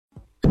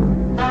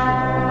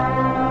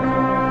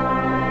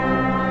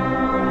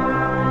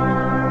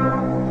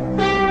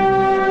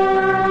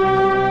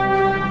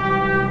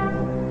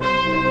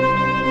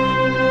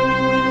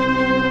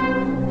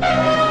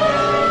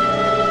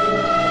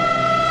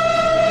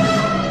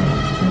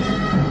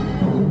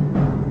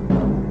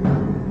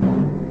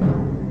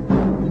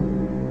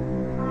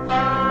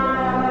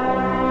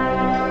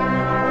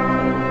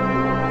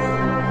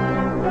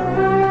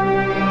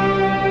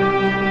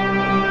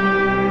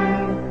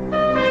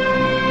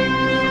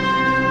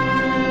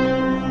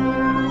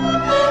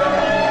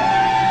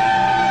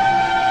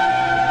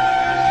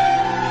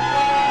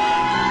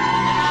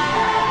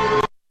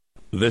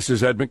This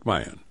is Ed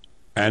McMahon.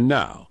 And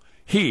now,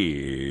 here's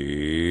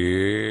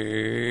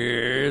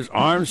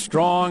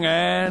Armstrong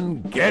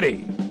and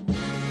Getty.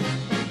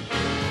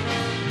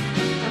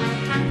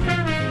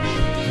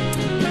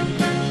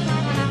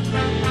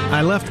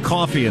 I left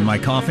coffee in my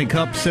coffee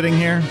cup sitting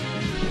here.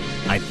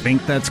 I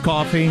think that's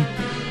coffee.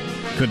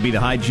 Could be the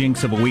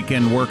hijinks of a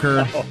weekend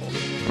worker.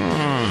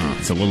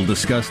 It's a little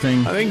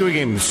disgusting. I think we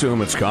can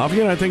assume it's coffee,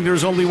 and I think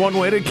there's only one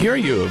way to cure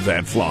you of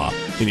that flaw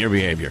in your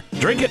behavior.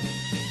 Drink it.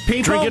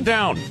 People, drink it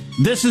down.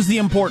 This is the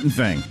important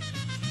thing.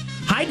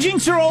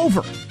 Hijinks are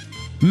over.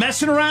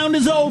 Messing around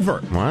is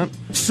over. What?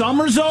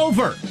 Summer's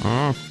over.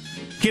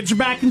 Kids are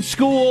back in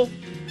school.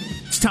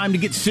 It's time to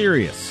get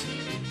serious.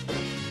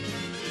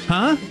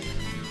 Huh?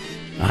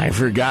 I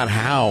forgot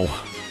how.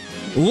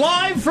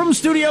 Live from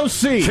Studio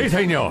C. Si,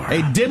 senor.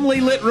 A dimly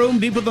lit room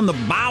deep within the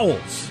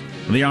bowels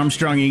of the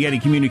Armstrong and Getty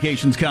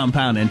Communications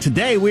compound. And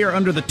today we are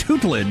under the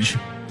tutelage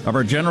of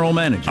our general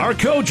manager. Our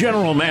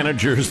co-general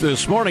managers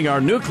this morning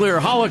are Nuclear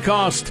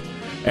Holocaust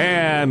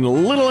and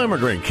Little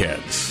Immigrant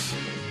Kids.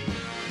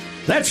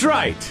 That's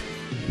right.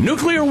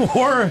 Nuclear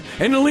war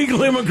and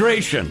illegal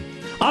immigration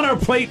on our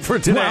plate for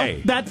today.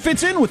 Well, that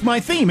fits in with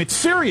my theme. It's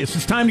serious.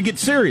 It's time to get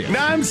serious.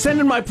 Now I'm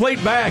sending my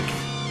plate back.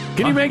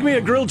 Can you make me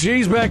a grilled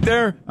cheese back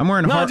there? I'm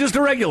wearing just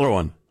a regular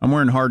one. I'm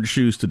wearing hard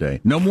shoes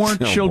today. No more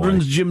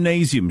children's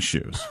gymnasium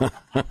shoes.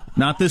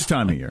 Not this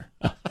time of year.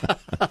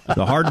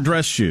 The hard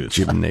dress shoes.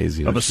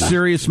 Gymnasium of a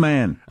serious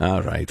man.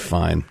 All right,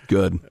 fine.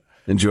 Good.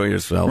 Enjoy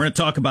yourself. We're going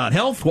to talk about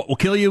health, what will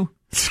kill you.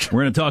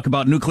 We're going to talk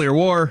about nuclear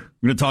war.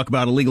 We're going to talk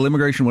about illegal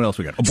immigration. What else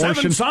we got?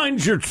 Abortion. 7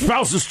 signs your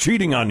spouse is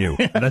cheating on you.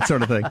 That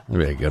sort of thing. That'd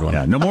be a good one.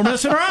 Yeah, no more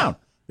messing around,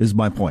 is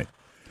my point.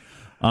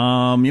 You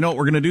know what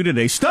we're going to do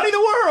today? Study the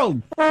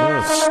world!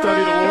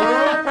 Study the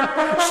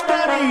world?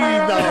 Study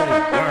the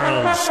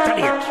world.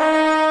 Study it.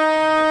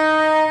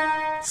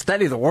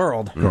 Study the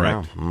world.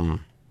 Correct.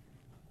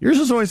 Yours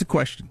is always a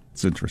question.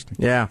 It's interesting.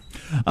 Yeah.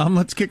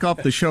 Let's kick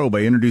off the show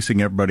by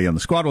introducing everybody on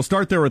the squad. We'll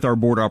start there with our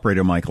board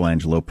operator,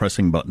 Michelangelo,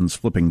 pressing buttons,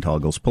 flipping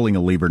toggles, pulling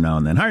a lever now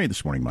and then. How are you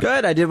this morning, Mike?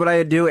 Good. I did what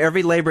I do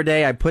every Labor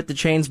Day. I put the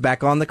chains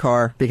back on the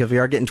car because we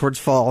are getting towards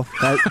fall.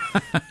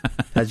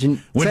 As you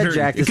said,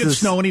 Jack, it could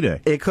snow any day.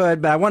 It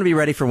could, but I want to be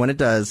ready for when it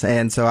does.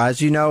 And so,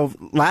 as you know,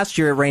 last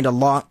year it rained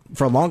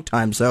for a long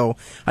time, so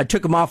I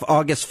took them off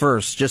August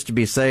 1st just to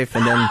be safe,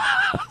 and then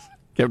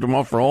kept them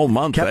off for a whole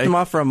month. Kept them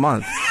off for a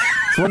month.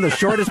 It's one of the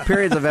shortest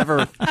periods I've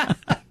ever. Well,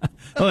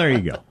 there you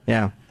go.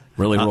 Yeah.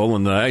 Really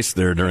rolling the ice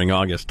there during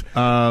August.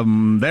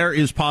 There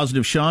is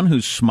Positive Sean,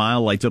 whose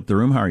smile lights up the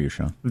room. How are you,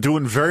 Sean?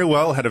 Doing very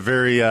well. Had a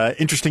very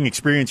interesting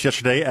experience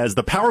yesterday as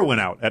the power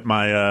went out at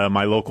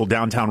my local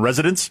downtown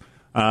residence.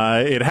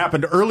 It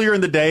happened earlier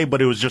in the day,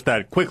 but it was just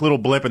that quick little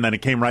blip, and then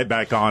it came right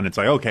back on. It's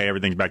like, okay,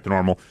 everything's back to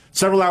normal.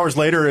 Several hours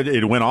later,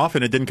 it went off,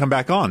 and it didn't come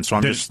back on.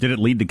 So did it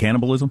lead to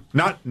cannibalism?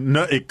 No,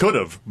 it could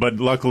have, but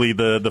luckily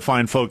the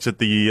fine folks at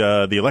the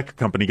electric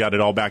company got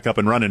it all back up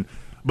and running.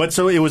 But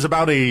so it was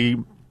about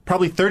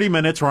probably 30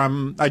 minutes where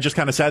I just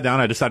kind of sat down.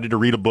 I decided to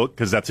read a book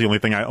because that's the only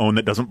thing I own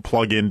that doesn't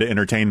plug in to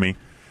entertain me.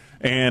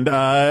 And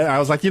I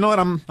was like, you know what?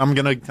 I'm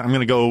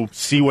gonna go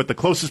see what the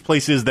closest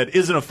place is that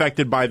isn't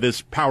affected by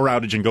this power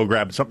outage and go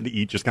grab something to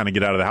eat. Just kind of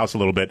get out of the house a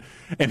little bit.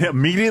 And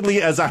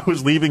immediately as I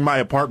was leaving my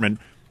apartment,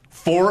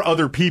 4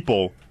 other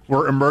people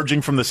were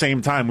emerging from the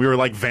same time. We were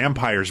like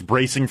vampires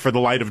bracing for the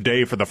light of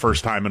day for the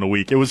first time in a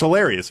week. It was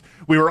hilarious.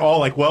 We were all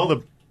like,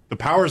 well, the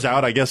power's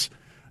out. I guess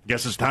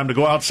it's time to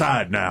go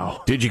outside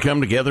now. Did you come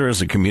together as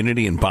a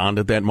community and bond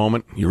at that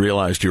moment? You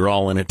realized you're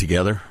all in it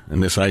together,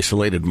 and this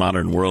isolated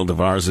modern world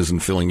of ours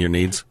isn't filling your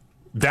needs?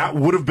 That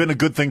would have been a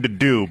good thing to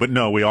do, but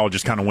no, we all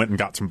just kind of went and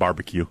got some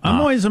barbecue.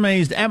 I'm always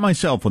amazed at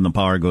myself when the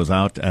power goes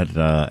out at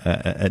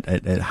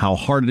how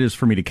hard it is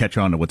for me to catch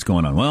on to what's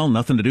going on. Well,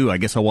 nothing to do. I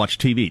guess I'll watch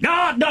TV.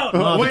 No,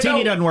 the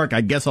TV doesn't work. I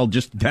guess I'll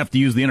just have to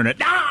use the internet.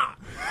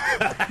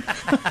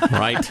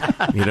 Right.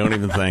 You don't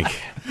even think.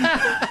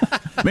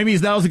 Maybe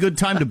now's a good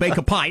time to bake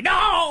a pie.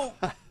 No!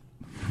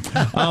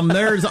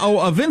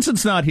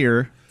 Vincent's not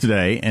here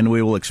today, and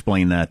we will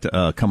explain that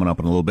coming up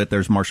in a little bit.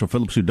 There's Marshall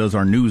Phillips, who does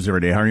our news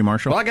every day. How are you,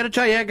 Marshall? Well, I got to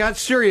tell you, I got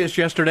serious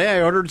yesterday.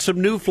 I ordered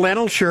some new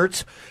flannel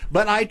shirts,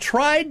 but I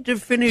tried to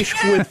finish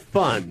with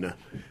fun.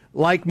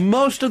 Like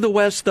most of the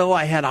West, though,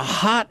 I had a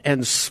hot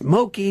and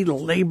smoky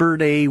Labor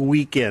Day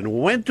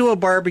weekend. Went to a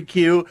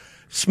barbecue.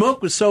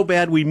 Smoke was so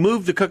bad we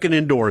moved the cooking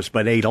indoors,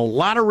 but ate a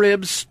lot of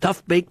ribs,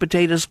 stuffed baked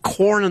potatoes,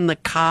 corn on the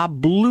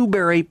cob,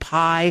 blueberry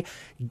pie,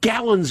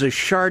 gallons of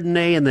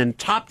Chardonnay, and then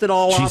topped it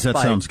all off. That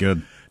sounds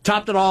good.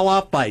 Topped it all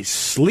off by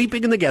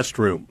sleeping in the guest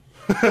room.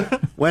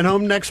 Went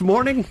home next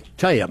morning.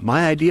 Tell you,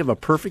 my idea of a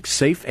perfect,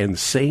 safe, and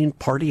sane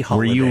party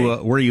holiday.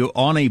 Were you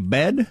on a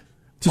bed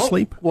to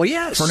sleep? Well,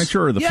 yes.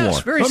 Furniture or the floor?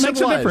 Yes, very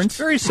civilized. Makes a difference.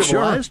 Very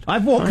civilized. Sure.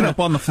 I've woken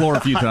up on the floor a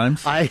few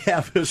times. I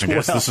have as well. I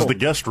guess this is the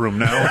guest room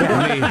now.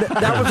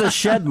 That was a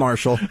shed,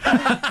 Marshall.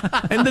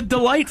 And the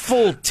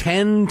delightful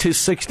 10 to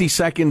 60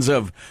 seconds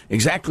of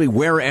exactly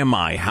where am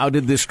I? How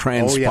did this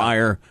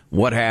transpire?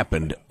 What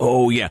happened?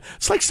 Oh, yeah.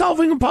 It's like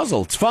solving a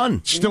puzzle. It's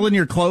fun. Still in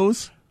your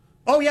clothes?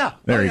 Oh yeah.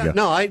 There you go.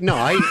 No, I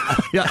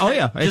Yeah. Oh,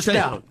 yeah. Just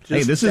down.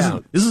 Hey, Just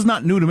this is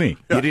not new to me.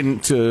 You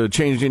didn't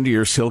change into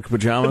your silk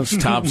pajamas,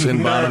 tops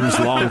and bottoms,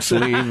 long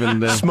sleeve,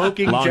 and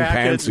smoking long jacket?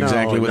 pants,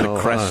 exactly, with a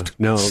crest.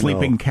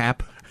 Sleeping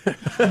cap.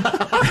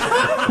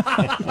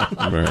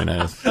 Very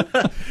nice.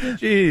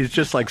 Geez,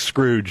 just like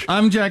Scrooge.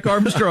 I'm Jack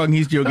Armstrong.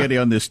 He's Joe Getty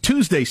on this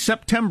Tuesday,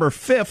 September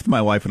 5th,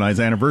 my wife and I's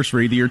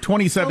anniversary, the year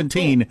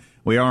 2017.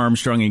 We are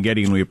Armstrong and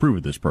Getty, and we approve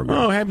of this program.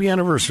 Oh, happy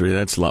anniversary.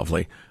 That's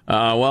lovely.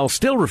 While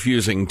still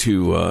refusing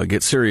to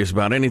get serious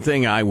about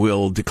anything, I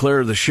will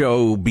declare the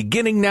show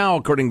beginning now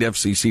according to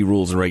FCC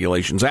rules and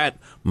regulations at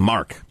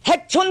Mark.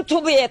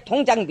 핵촌투부의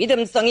통장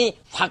믿음성이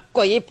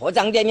확고히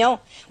보장되며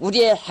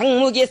우리의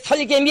핵무기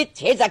설계 및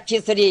제작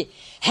기술이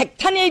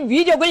핵탄의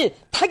위력을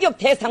타격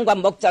대상과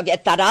목적에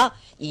따라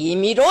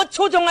임의로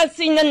조종할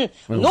수 있는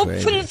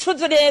높은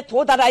수준에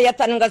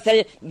도달하였다는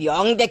것을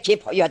명백히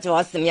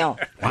보여주었으며.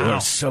 Wow,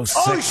 so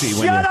sexy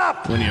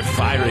when you're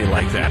fiery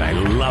like that. I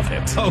love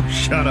it. Oh,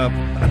 shut up.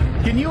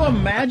 Can you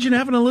imagine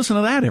having to listen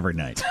to that every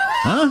night?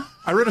 Huh?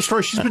 I read a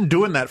story. She's been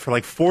doing that for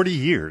like 40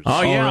 years.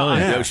 Oh,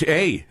 yeah.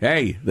 Really?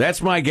 Hey,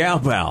 that's my gal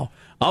pal.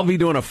 I'll be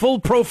doing a full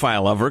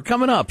profile of her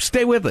coming up.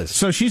 Stay with us.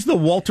 So she's the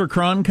Walter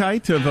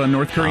Cronkite of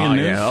North Korean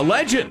news? Yeah, a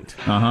legend.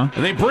 Uh-huh.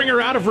 And they bring her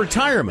out of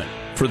retirement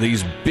for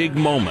these big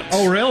moments.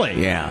 Oh,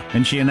 really? Yeah.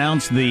 And she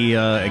announced the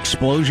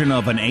explosion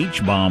of an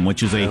H-bomb,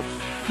 which is a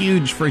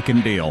huge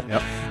freaking deal.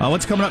 Yep.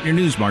 What's coming up in your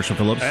news, Marshall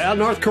Phillips?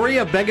 North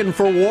Korea begging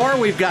for war.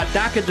 We've got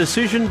DACA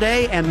Decision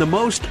Day and the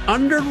most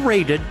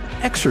underrated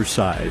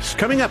exercise.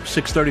 Coming up,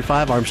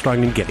 6:35,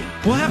 Armstrong and Getty.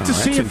 We'll have to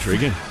see.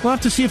 Intriguing. We'll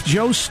have to see if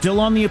Joe's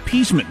still on the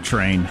appeasement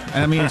train.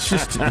 I mean,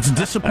 it's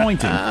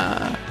disappointing.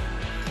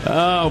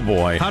 Oh,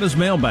 boy. How does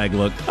mailbag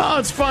look? Oh,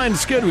 it's fine.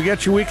 It's good. We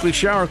got your weekly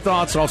shower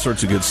thoughts, all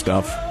sorts of good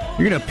stuff.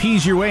 You're going to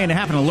appease your way into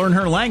having to learn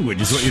her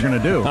language is what you're going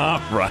to do.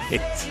 All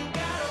right.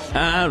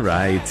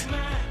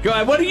 Go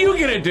ahead. What are you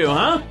going to do,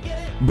 huh?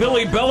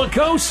 Billy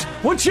Bellicose?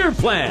 What's your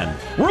plan?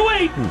 We're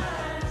waiting.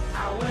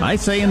 I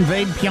say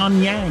invade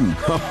Pyongyang.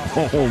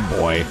 Oh,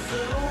 boy.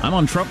 I'm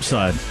on Trump's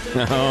side.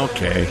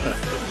 Okay.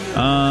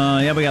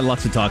 Yeah, we got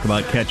lots to talk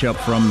about. Catch up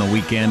from the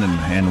weekend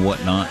and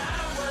whatnot.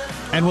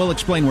 And we'll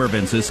explain where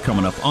Vince is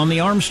coming up on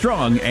the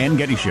Armstrong and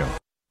Getty Show.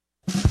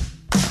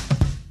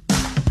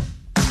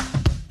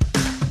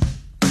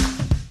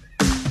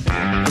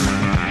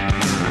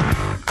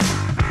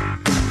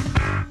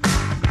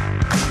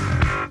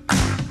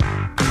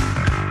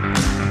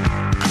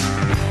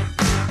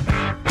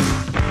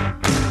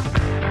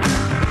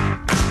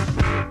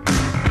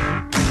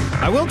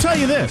 I will tell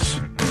you this.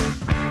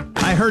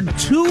 I heard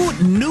two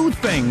new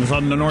things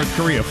on the North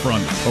Korea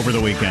front over the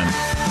weekend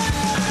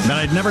that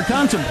I'd never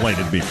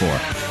contemplated before.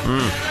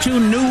 Two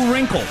new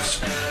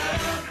wrinkles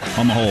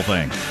on the whole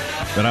thing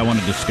that I want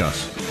to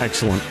discuss.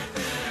 Excellent.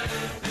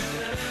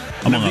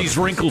 Have these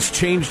wrinkles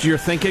changed your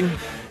thinking?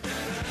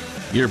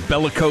 Your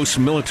bellicose,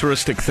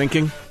 militaristic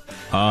thinking?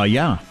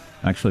 Yeah.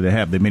 Actually, they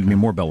have. They made me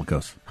more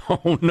bellicose.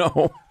 Oh,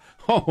 no.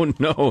 Oh,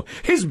 no.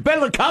 His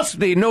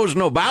bellicosity knows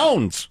no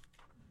bounds.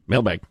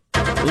 Mailbag.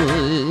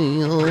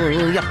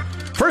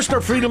 First,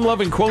 our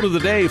freedom-loving quote of the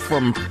day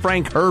from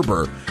Frank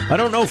Herber. I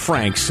don't know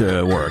Frank's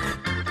work.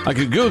 I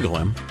could Google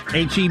him.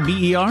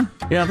 Heber?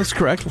 Yeah, that's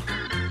correct.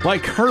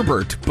 Like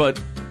Herbert, but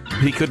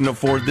he couldn't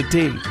afford the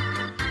T.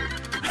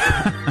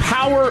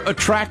 Power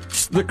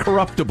attracts the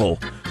corruptible.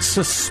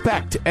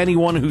 Suspect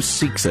anyone who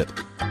seeks it.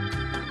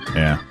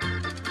 Yeah.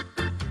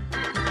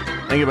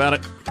 Think about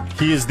it.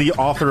 He is the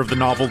author of the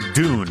novel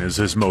Dune, is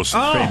his most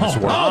famous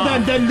work.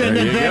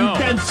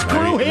 Then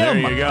screw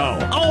him. There you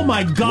go. Oh,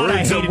 my God,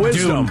 Words I of hated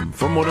wisdom Dune.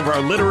 from one of our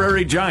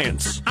literary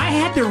giants. I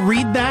had to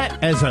read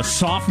that as a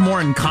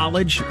sophomore in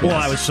college. Well,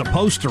 I was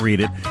supposed to read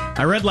it.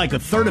 I read like a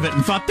third of it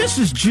and thought, this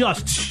is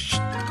just...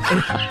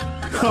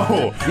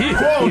 Oh,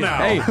 whoa now.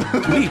 Hey,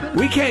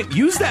 we can't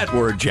use that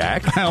word,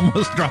 Jack. I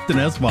almost dropped an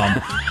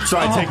S-bomb. So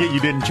I take it you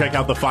didn't check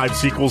out the 5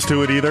 sequels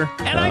to it either?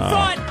 And I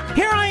thought,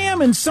 here I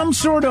am in some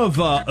sort of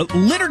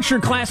literature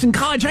class in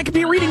college. I could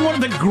be reading one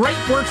of the great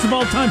works of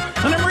all time,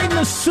 and I'm reading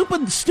this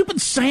stupid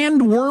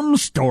sandworm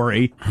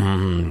story.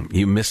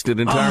 You missed it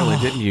entirely,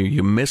 didn't you?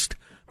 You missed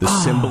the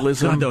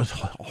symbolism, God, that was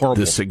horrible.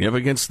 the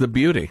significance, the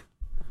beauty.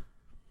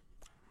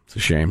 It's a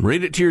shame.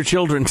 Read it to your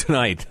children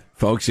tonight,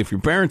 folks. If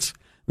your parents,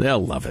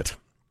 they'll love it.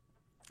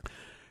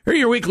 Here,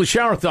 your weekly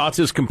shower thoughts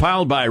is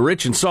compiled by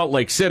Rich in Salt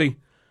Lake City.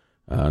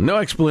 No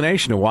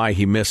explanation of why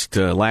he missed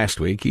last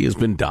week. He has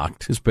been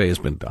docked. His pay has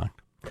been docked.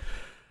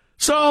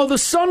 So the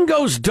sun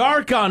goes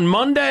dark on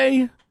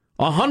Monday.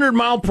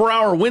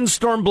 100-mile-per-hour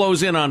windstorm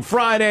blows in on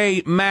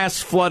Friday. Mass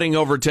flooding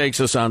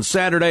overtakes us on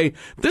Saturday.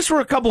 If this were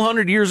a couple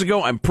hundred years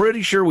ago, I'm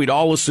pretty sure we'd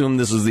all assume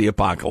this is the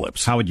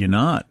apocalypse. How would you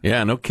not?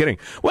 Yeah, no kidding.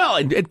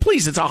 Well,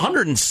 please, it's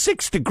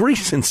 106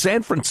 degrees in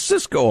San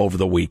Francisco over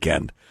the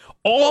weekend.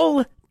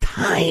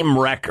 All-time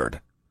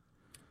record.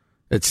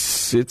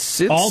 It's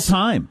all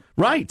time.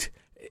 Right.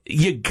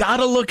 You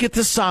gotta look at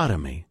the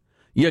sodomy.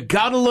 You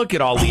gotta look at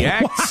all the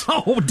acts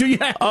Wow, do you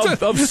have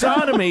to? of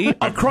sodomy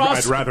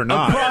across I'd rather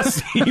not.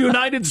 across the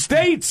United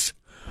States.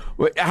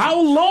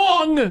 How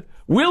long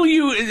Will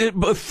you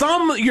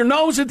thumb your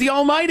nose at the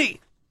Almighty?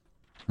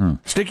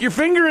 Stick your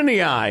finger in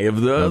the eye of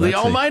the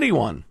Almighty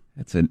One.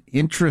 That's an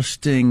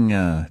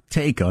interesting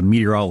take on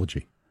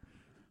meteorology.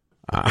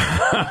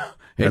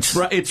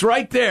 It's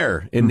right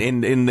there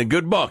in the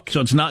good book. So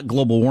it's not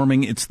global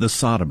warming, it's the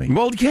sodomy.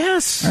 Well,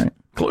 yes, right.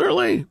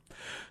 Clearly.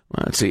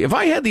 Let's see. If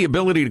I had the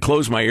ability to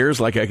close my ears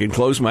like I can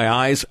close my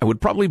eyes, I would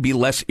probably be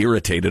less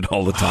irritated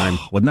all the time.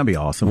 Wouldn't that be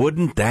awesome?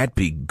 Wouldn't that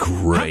be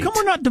great? How come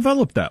we're not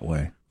developed that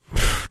way?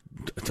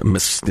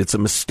 It's a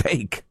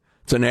mistake.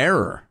 It's an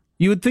error.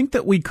 You would think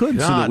that we could.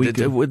 God, so that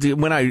we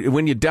could.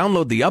 When you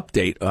download the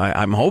update,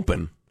 I'm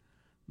hoping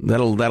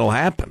that'll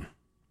happen.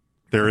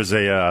 There is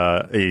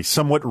a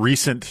somewhat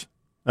recent,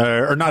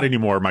 or not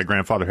anymore. My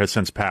grandfather has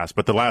since passed,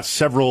 but the last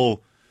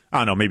several, I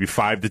don't know, maybe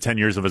 5 to 10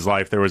 years of his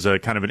life, there was a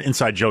kind of an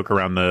inside joke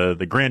around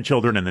the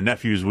grandchildren and the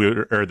nephews and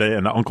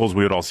the uncles.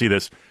 We would all see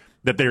this.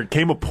 That there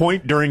came a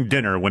point during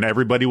dinner when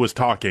everybody was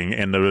talking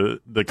and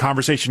the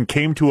conversation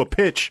came to a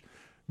pitch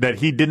that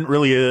he didn't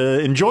really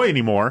enjoy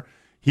anymore.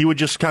 He would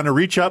just kind of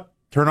reach up,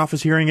 turn off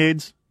his hearing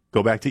aids,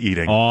 go back to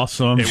eating.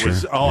 Awesome. It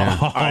was,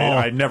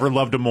 I never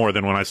loved him more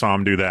than when I saw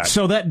him do that.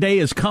 So that day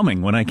is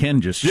coming when I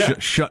can just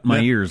shut my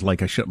ears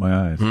like I shut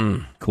my eyes.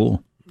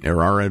 Cool.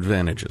 There are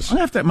advantages.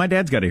 My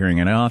dad's got a hearing,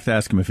 and I'll have to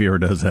ask him if he ever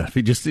does that.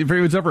 If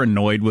he was ever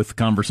annoyed with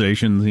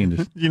conversations, he can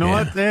just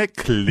what? That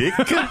click.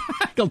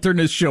 He'll turn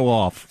his show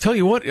off. Tell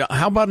you what,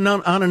 how about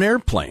on an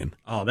airplane?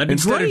 Oh, that'd be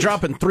Instead great. of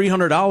dropping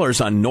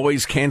 $300 on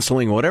noise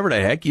canceling, whatever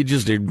the heck, you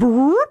just did.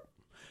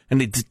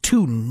 And it's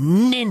two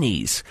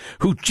ninnies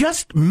who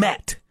just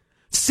met,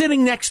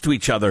 sitting next to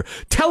each other,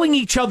 telling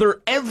each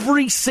other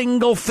every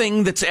single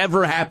thing that's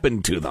ever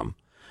happened to them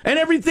and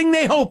everything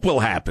they hope will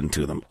happen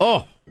to them.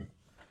 Oh,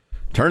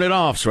 turn it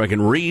off so I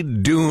can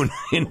read Dune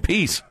in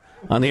peace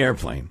on the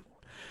airplane.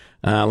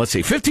 Let's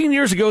see. 15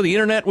 years ago, the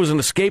internet was an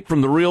escape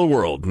from the real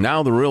world.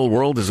 Now the real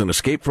world is an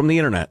escape from the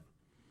internet.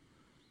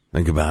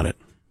 Think about it.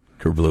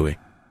 Kerblooey.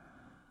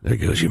 There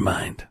goes your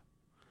mind.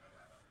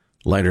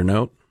 Lighter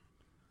note.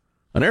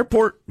 An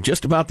airport,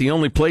 just about the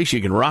only place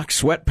you can rock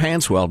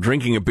sweatpants while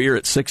drinking a beer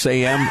at 6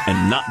 a.m.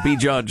 and not be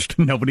judged.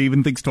 Nobody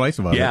even thinks twice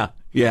about it.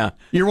 Yeah.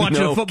 You're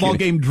watching a football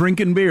game,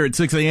 drinking beer at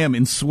 6 a.m.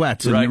 in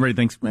sweats, and everybody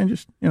thinks, man,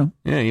 just, Yeah,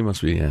 he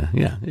must be,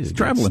 he's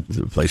traveling.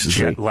 Places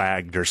Jet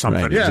lagged or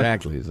something. Right,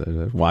 exactly.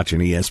 Watching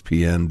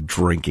ESPN,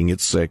 drinking at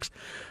 6.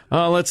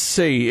 Let's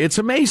see. It's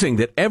amazing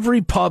that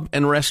every pub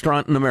and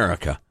restaurant in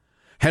America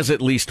has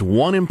at least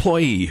one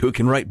employee who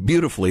can write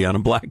beautifully on a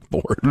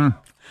blackboard.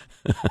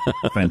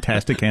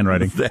 Fantastic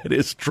handwriting. That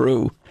is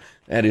true.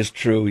 That is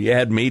true. You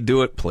had me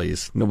do it,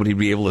 please. Nobody would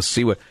be able to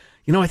see what...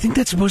 I think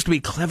that's supposed to be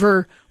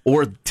clever,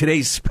 or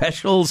today's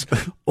specials,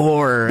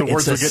 or the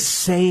words it's a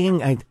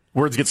saying.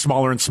 Words get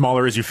smaller and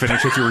smaller as you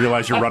finish it. You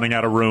realize you're running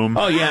out of room.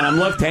 Oh, yeah, and I'm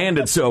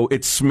left-handed, so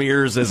it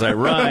smears as I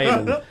write.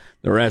 And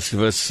the rest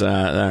of us, all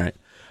right.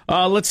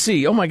 Let's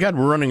see. Oh, my God,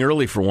 we're running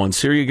early for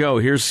once. Here you go.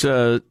 Here's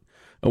a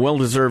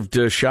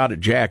well-deserved shot at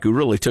Jack, who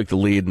really took the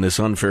lead in this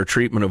unfair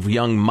treatment of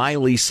young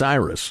Miley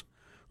Cyrus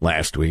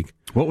last week.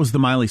 What was the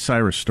Miley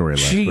Cyrus story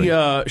last week?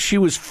 She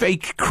was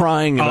fake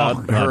crying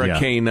about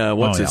Hurricane,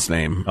 what's its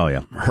name? Oh,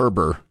 yeah.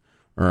 Herbert.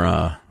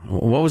 Or,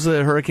 what was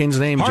the hurricane's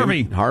name?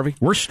 Harvey.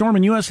 Worst storm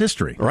in U.S.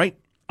 history. Right.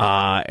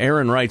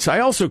 Aaron writes, I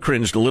also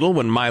cringed a little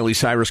when Miley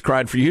Cyrus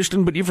cried for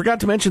Houston, but you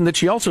forgot to mention that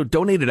she also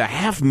donated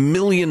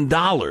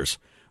 $500,000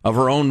 of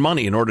her own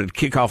money in order to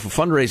kick off a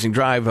fundraising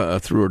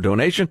drive through her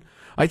donation.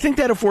 I think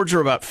that affords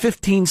her about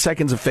 15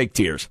 seconds of fake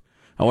tears.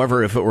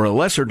 However, if it were a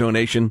lesser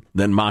donation,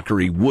 then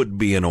mockery would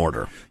be in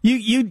order.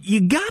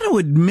 You got to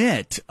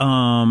admit,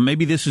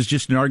 maybe this is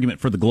just an argument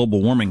for the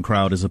global warming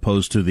crowd as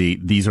opposed to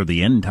these are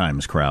the end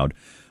times crowd,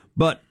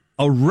 but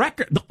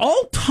the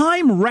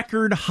all-time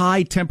record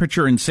high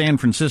temperature in San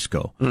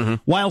Francisco,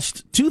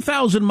 whilst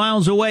 2,000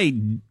 miles away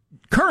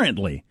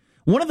currently,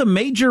 one of the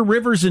major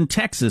rivers in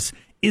Texas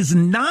is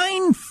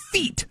 9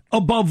 feet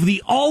above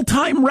the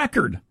all-time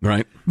record.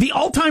 Right. The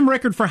all-time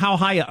record for how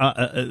high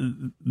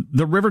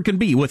the river can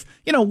be with,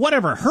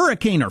 whatever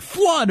hurricane or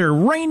flood or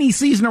rainy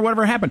season or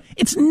whatever happened.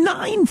 It's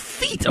 9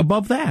 feet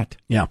above that.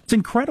 Yeah. It's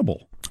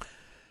incredible.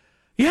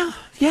 Yeah.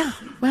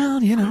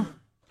 Well,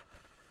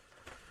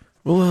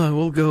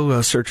 We'll go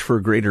search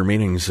for greater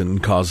meanings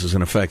and causes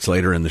and effects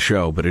later in the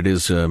show, but it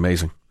is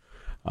amazing.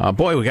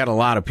 Boy, we got a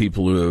lot of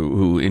people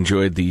who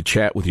enjoyed the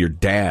chat with your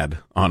dad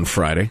on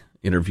Friday.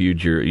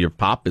 Interviewed your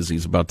pop as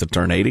he's about to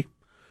turn 80,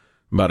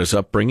 about his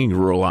upbringing,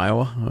 rural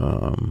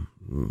Iowa,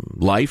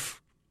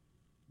 life,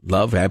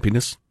 love,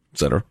 happiness,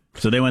 etc.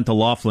 So they went to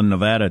Laughlin,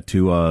 Nevada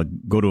to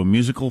go to a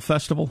musical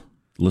festival.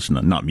 Listen,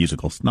 not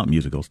musicals.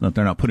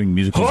 They're not putting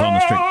musicals on the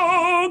street.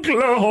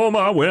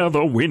 Oklahoma, where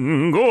the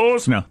wind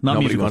goes. No, not Nobody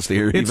musicals. wants to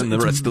hear even the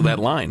rest of that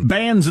line.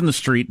 Bands in the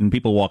street and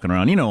people walking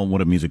around. You know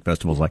what a music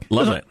festival's like.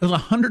 Love it. It was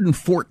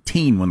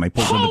 114 when they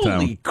pulled into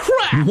town. Holy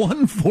crap!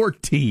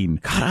 114.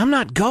 God, I'm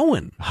not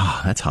going.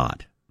 That's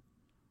hot.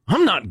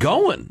 I'm not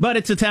going. But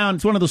it's a town.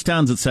 It's one of those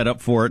towns that's set up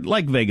for it,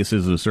 like Vegas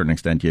is to a certain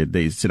extent.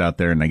 They sit out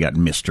there and they got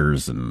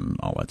misters and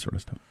all that sort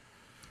of stuff.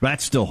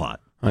 That's still hot.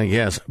 I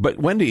guess. But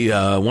Wendy,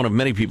 one of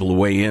many people to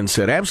weigh in,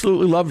 said,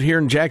 absolutely loved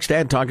hearing Jack's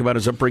dad talk about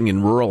his upbringing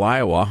in rural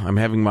Iowa. I'm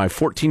having my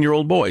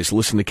 14-year-old boys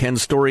listen to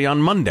Ken's story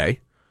on Monday,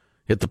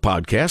 hit the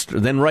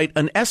podcast, then write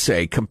an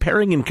essay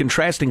comparing and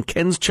contrasting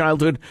Ken's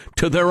childhood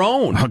to their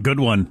own. A good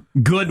one.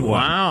 Good one.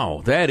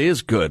 Wow, that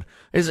is good.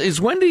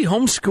 Is Wendy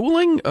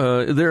homeschooling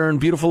there in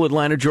beautiful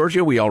Atlanta,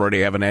 Georgia? We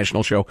already have a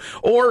national show.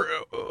 Or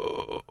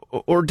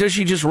does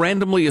she just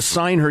randomly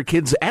assign her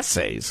kids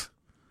essays?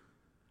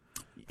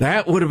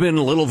 That would have been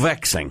a little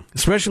vexing,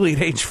 especially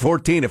at age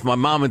 14 if my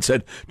mom had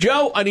said,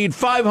 Joe, I need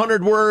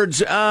 500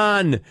 words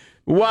on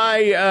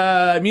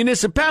why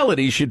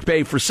municipalities should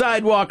pay for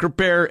sidewalk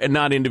repair and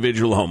not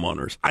individual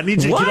homeowners. I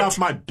need you to get off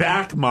my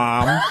back,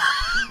 Mom.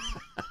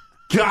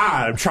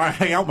 God, I'm trying to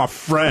hang out with my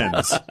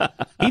friends.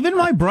 Even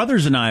my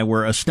brothers and I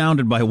were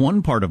astounded by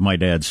one part of my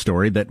dad's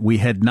story that we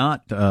had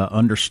not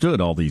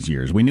understood all these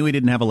years. We knew he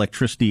didn't have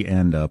electricity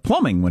and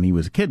plumbing when he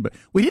was a kid, but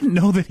we didn't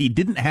know that he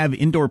didn't have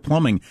indoor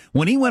plumbing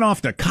when he went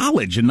off to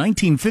college in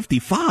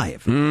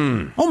 1955.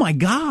 Oh, my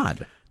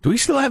God. Do we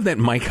still have that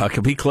Mike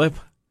Huckabee clip?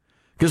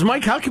 Because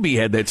Mike Huckabee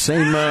had that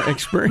same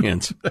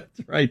experience.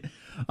 That's right.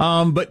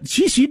 But,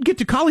 geez, you'd get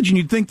to college and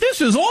you'd think,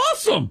 this is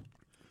awesome.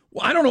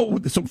 Well, I don't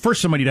know. So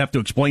first, somebody'd have to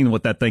explain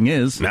what that thing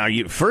is. Now,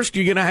 first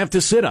you're going to have to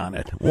sit on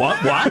it. What?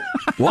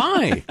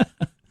 Why?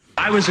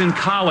 I was in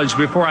college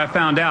before I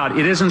found out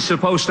it isn't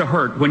supposed to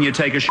hurt when you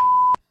take a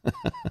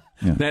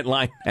Yeah. That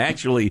line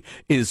actually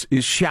is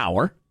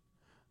shower,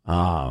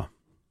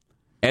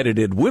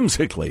 edited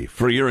whimsically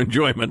for your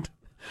enjoyment.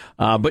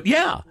 But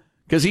yeah,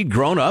 because he'd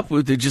grown up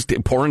with just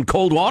pouring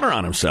cold water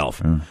on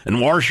himself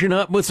and washing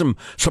up with some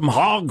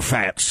hog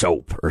fat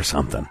soap or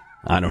something.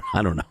 I don't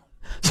know.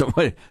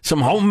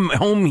 Some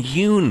home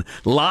hewn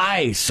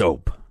lye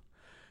soap.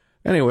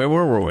 Anyway,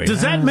 where were we?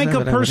 Does that make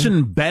a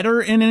person better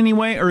in any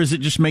way, or does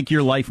it just make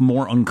your life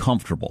more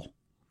uncomfortable?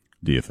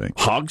 Do you think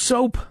hog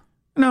soap?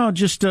 No,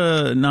 just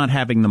not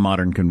having the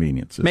modern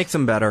conveniences Makes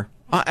them better.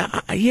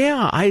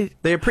 They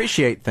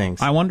appreciate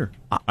things. I wonder.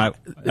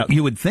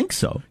 You would think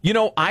so. You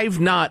know, I've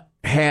not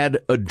had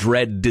a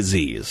dread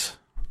disease.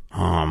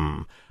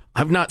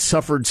 I've not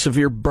suffered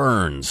severe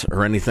burns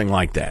or anything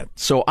like that.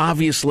 So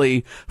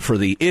obviously, for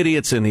the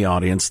idiots in the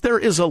audience, there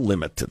is a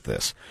limit to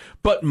this.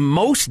 But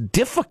most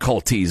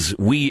difficulties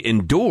we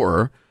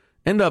endure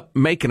end up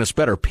making us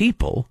better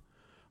people.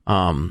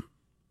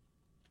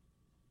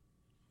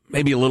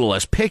 Maybe a little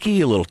less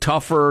picky, a little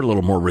tougher, a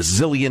little more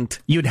resilient.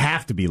 You'd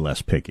have to be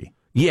less picky.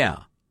 Yeah,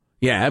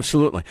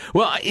 absolutely.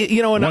 Well,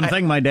 you know, one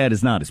thing my dad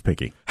is not is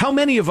picky. How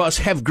many of us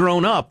have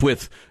grown up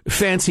with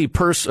fancy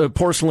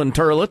porcelain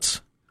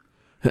toilets?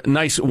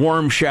 Nice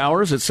warm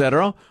showers,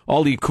 etc.,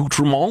 all the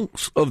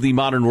accoutrements of the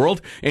modern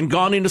world, and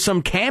gone into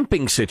some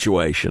camping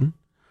situation,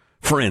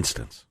 for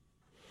instance,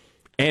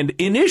 and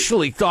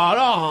initially thought,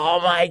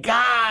 oh, my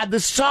God,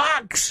 this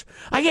sucks.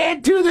 I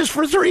can't do this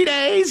for 3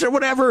 days or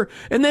whatever.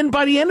 And then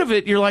by the end of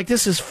it, you're like,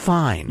 this is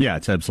fine. Yeah,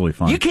 it's absolutely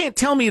fine. You can't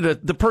tell me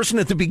that the person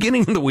at the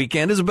beginning of the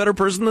weekend is a better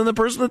person than the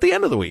person at the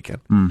end of the weekend.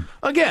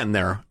 Again,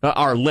 there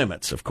are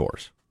limits, of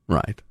course,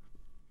 right?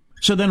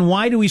 So then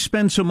why do we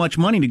spend so much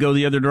money to go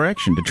the other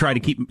direction, to try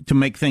to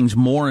make things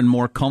more and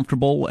more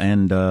comfortable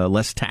and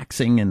less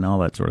taxing and all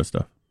that sort of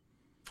stuff?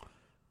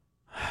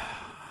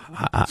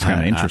 It's kind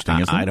of interesting,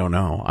 isn't it? I don't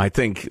know. I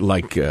think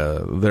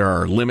there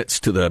are limits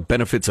to the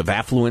benefits of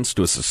affluence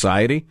to a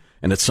society,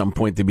 and at some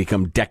point they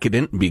become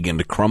decadent and begin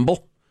to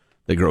crumble.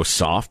 They grow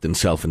soft and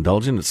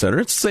self-indulgent,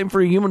 etc. It's the same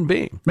for a human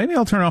being. Maybe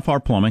I'll turn off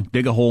our plumbing,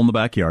 dig a hole in the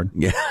backyard.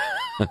 Yeah,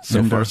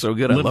 so far so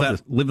good.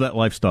 Live that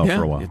lifestyle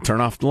for a while. Turn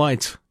off the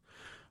lights.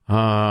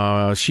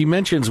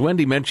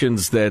 Wendy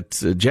mentions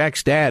that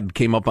Jack's dad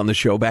came up on the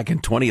show back in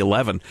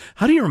 2011.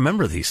 How do you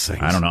remember these things?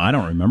 I don't know. I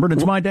don't remember it.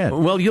 It's my dad.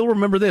 Well, you'll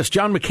remember this.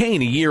 John McCain,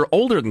 a year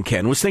older than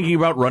Ken, was thinking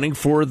about running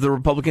for the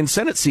Republican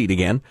Senate seat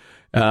again.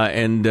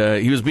 And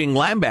he was being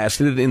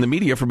lambasted in the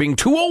media for being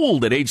too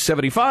old at age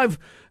 75.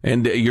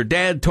 And your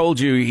dad told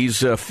you he's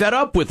fed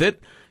up with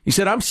it. He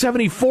said, I'm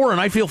 74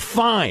 and I feel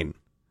fine.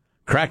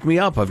 Cracked me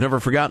up. I've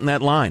never forgotten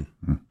that line.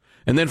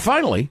 And then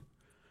finally,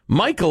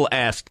 Michael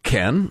asked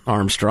Ken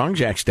Armstrong,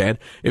 Jack's dad,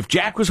 if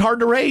Jack was hard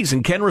to raise,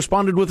 and Ken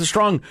responded with a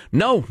strong,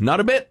 no, not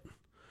a bit.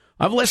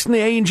 I've listened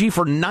to A&G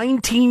for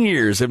 19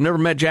 years. I've never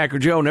met Jack or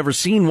Joe, never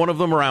seen one of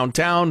them around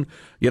town,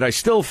 yet I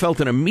still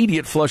felt an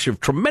immediate flush of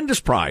tremendous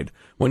pride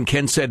when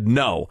Ken said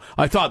no.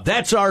 I thought,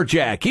 that's our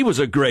Jack. He was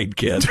a great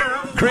kid.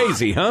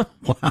 Crazy, huh?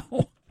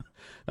 Wow.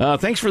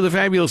 Thanks for the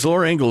fabulous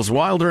Laura Ingalls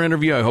Wilder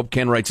interview. I hope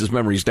Ken writes his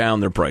memories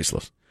down. They're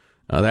priceless.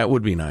 That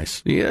would be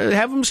nice. Yeah,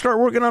 have him start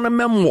working on a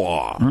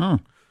memoir. Oh.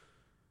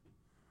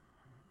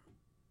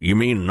 You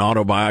mean an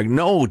autobiography?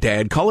 No,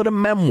 Dad, call it a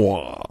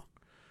memoir.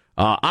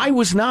 I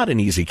was not an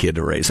easy kid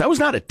to raise. I was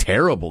not a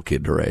terrible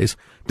kid to raise.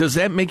 Does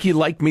that make you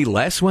like me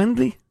less,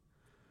 Wendy?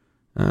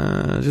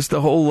 Just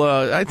the whole,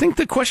 I think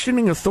the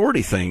questioning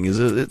authority thing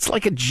it's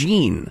like a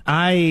gene.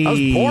 I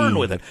was born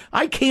with it.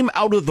 I came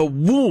out of the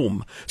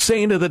womb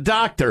saying to the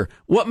doctor,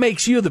 what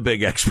makes you the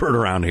big expert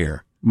around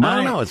here? I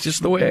don't know. It's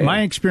just the way.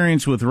 My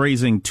experience with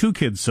raising two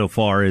kids so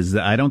far is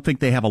that I don't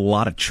think they have a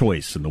lot of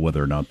choice in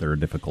whether or not they're a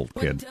difficult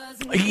kid.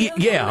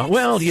 Yeah,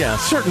 well, yeah.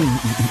 Certain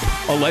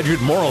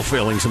alleged moral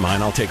failings of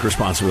mine I'll take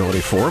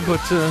responsibility for,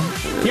 but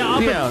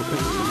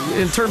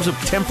in terms of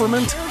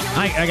temperament.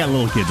 I got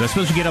little kids. I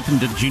suppose you get up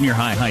into junior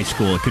high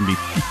school, it can be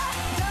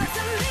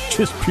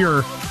just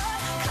pure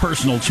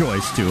personal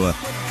choice to...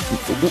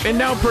 And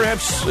now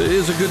perhaps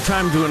is a good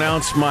time to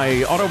announce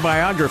my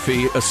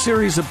autobiography, A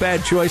Series of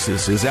Bad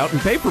Choices, is out in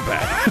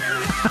paperback.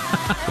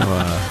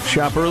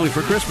 Shop early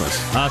for Christmas.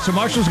 So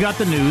Marshall's got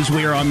the news.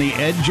 We are on the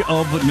edge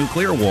of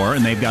nuclear war,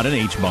 and they've got an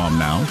H-bomb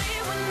now.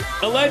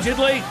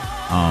 Allegedly.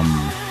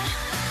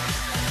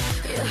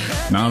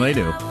 No, they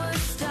do.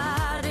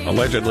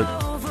 Allegedly.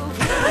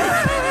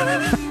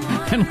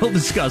 And we'll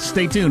discuss.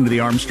 Stay tuned to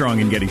the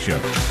Armstrong and Getty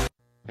Show.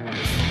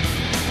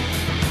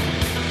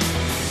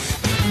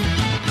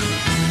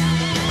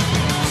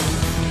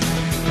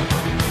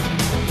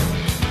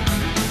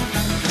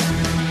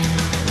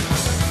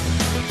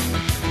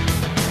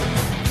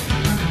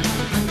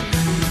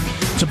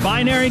 It's a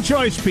binary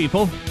choice,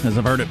 people, as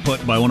I've heard it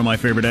put by one of my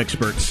favorite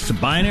experts. It's a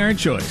binary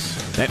choice.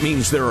 That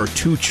means there are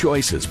two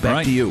choices.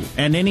 Back to you.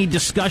 And any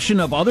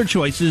discussion of other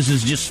choices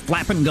is just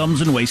flapping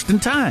gums and wasting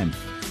time.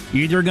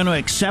 You're either going to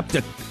accept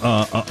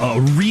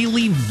a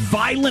really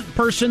violent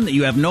person that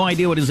you have no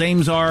idea what his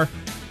aims are,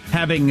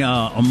 having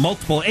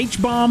multiple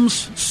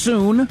H-bombs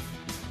soon,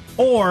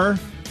 or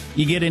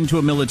you get into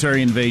a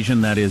military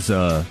invasion that is...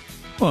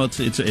 Well,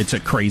 it's a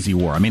crazy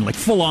war. I mean, like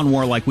full-on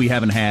war like we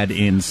haven't had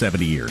in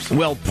 70 years.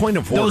 Well, point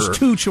of order. Those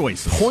two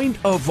choices. Point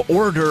of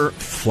order,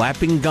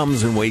 flapping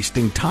gums and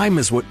wasting time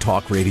is what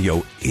talk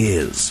radio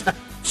is.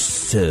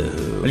 So...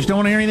 I just don't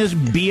want to hear any of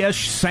this BS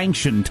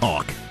sanction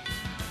talk.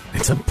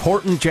 It's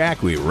important,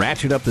 Jack. We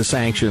ratchet up the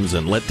sanctions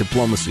and let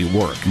diplomacy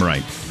work.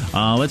 Right.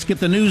 Let's get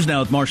the news now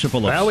with Marcia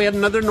Phillips. Well, we had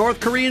another North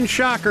Korean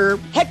shocker.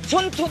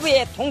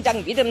 핵촌투부의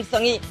통장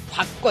믿음성이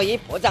확고히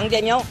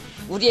보장되며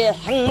우리의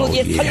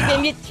핵무기 설계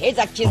및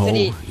제작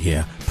기술이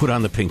Put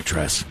on the pink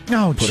dress.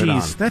 Oh, Put it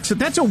on. jeez.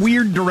 That's a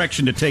weird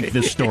direction to take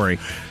this story.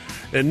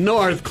 And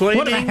North claiming,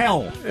 what the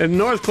hell? And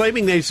North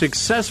claiming they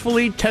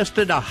successfully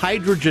tested a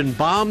hydrogen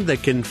bomb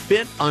that can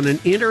fit on an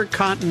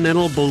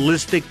intercontinental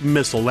ballistic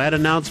missile. That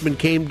announcement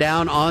came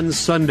down on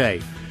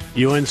Sunday.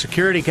 UN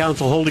Security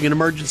Council holding an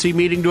emergency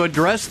meeting to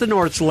address the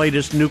North's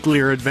latest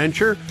nuclear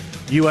adventure.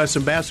 U.S.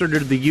 Ambassador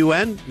to the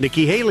UN,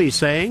 Nikki Haley,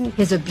 saying,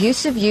 his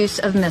abusive use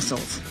of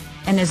missiles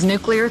and his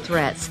nuclear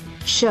threats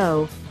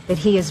show that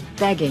he is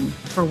begging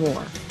for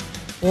war.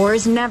 War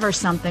is never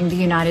something the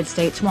United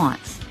States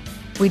wants.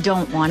 We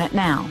don't want it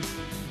now.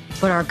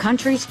 But our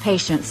country's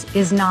patience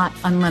is not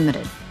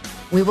unlimited.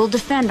 We will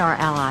defend our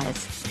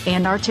allies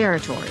and our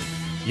territory.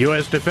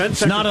 U.S. Defense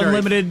Secretary. It's not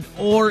unlimited,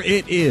 or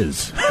it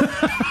is.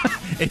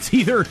 It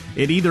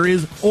either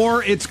is,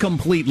 or it's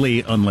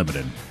completely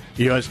unlimited.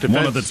 U.S. Defense,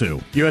 one of the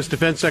two. U.S.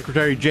 Defense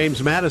Secretary James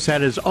Mattis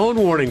had his own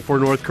warning for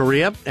North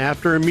Korea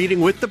after a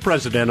meeting with the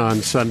president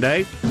on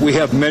Sunday. We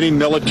have many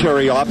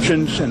military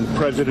options, and the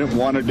president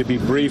wanted to be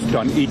briefed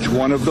on each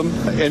one of them.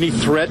 Any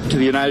threat to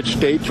the United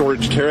States or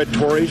its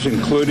territories,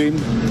 including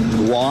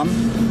Guam,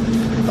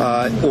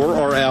 or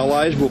our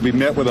allies, will be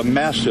met with a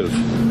massive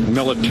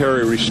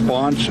military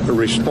response, a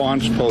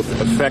response both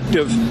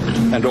effective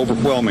and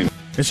overwhelming.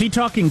 Is he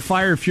talking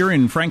fire, fury,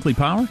 and frankly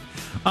power?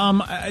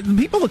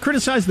 People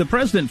criticize the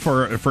president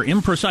for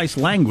imprecise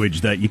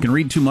language that you can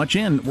read too much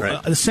in.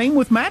 Right. Same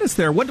with Mattis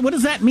there. What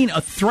does that mean, a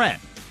threat?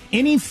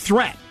 Any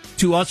threat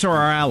to us or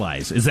our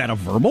allies? Is that a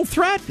verbal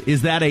threat?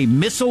 Is that a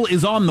missile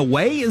is on the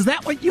way? Is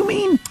that what you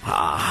mean?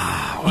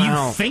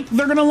 You think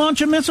they're going to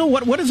launch a missile?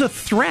 What is a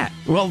threat?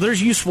 Well,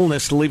 there's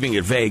usefulness to leaving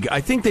it vague.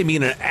 I think they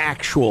mean an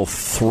actual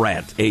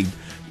threat.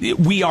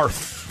 We are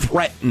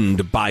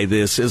threatened by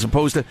this, as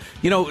opposed to,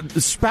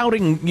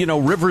 spouting,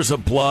 rivers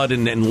of blood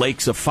and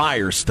lakes of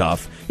fire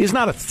stuff is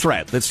not a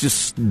threat. That's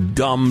just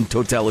dumb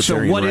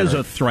totalitarian. So what rhetoric. is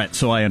a threat,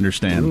 so I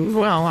understand?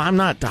 Well, I'm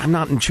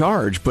not in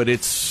charge, but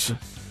it's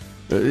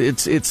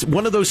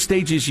one of those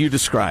stages you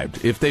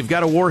described. If they've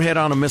got a warhead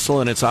on a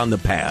missile and it's on the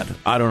pad,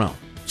 I don't know,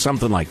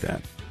 something like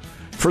that.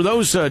 For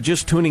those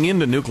just tuning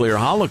into Nuclear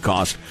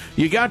Holocaust,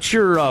 you got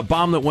your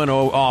bomb that went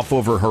off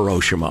over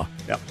Hiroshima.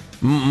 Yep.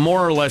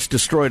 More or less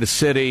destroyed a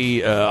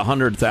city,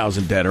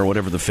 100,000 dead, or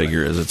whatever the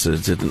figure is.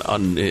 It's an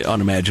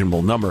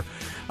unimaginable number.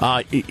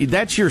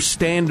 That's your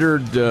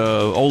standard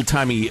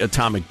old-timey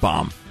atomic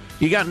bomb.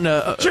 You got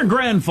it's your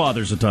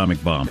grandfather's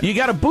atomic bomb. You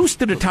got a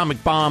boosted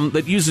atomic bomb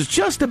that uses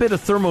just a bit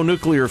of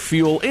thermonuclear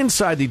fuel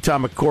inside the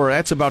atomic core.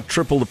 That's about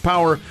triple the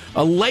power.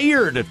 A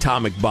layered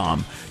atomic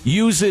bomb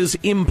uses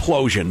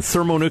implosion,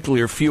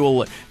 thermonuclear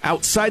fuel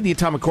outside the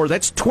atomic core.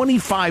 That's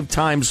 25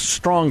 times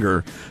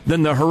stronger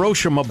than the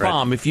Hiroshima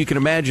bomb, if you can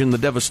imagine the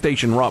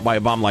devastation wrought by a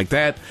bomb like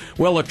that.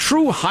 Well, a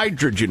true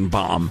hydrogen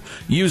bomb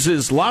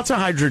uses lots of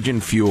hydrogen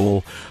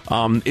fuel.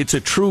 It's a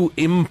true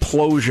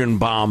implosion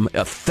bomb,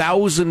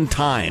 1,000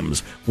 times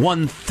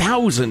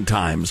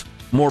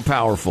more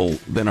powerful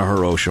than a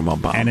Hiroshima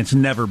bomb. And it's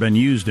never been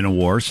used in a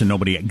war, so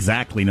nobody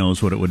exactly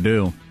knows what it would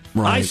do.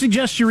 Right. I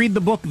suggest you read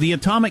the book The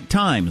Atomic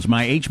Times,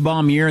 My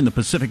H-Bomb Year in the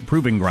Pacific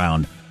Proving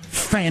Ground.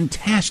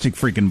 Fantastic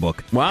freaking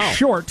book. Wow.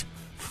 Short,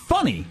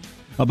 funny,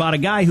 about a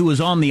guy who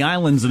was on the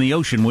islands in the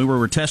ocean where we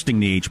were testing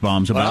the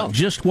H-bombs, about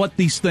just what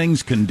these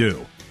things can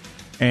do.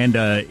 And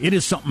it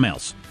is something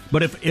else.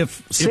 But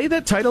if Say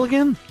that title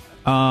again?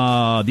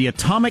 The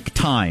Atomic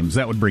Times,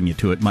 that would bring you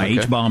to it. My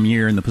H-bomb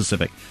year in the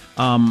Pacific.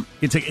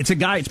 It's a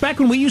guy. It's back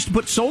when we used to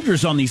put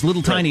soldiers on these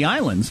little tiny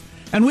islands,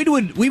 and we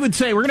would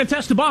say we're going to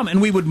test a bomb,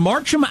 and we would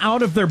march them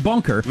out of their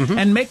bunker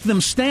and make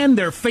them stand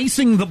there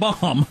facing the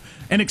bomb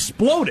and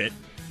explode it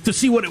to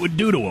see what it would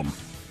do to them.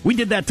 We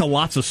did that to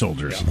lots of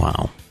soldiers. Yeah.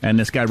 Wow. And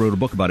this guy wrote a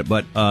book about it,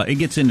 but it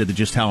gets into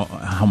just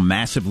how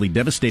massively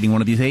devastating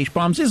one of these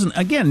H-bombs is. And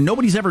again,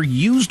 nobody's ever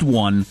used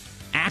one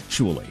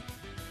actually.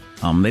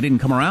 They didn't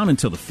come around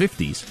until the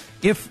 50s.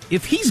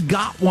 If he's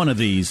got one of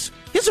these,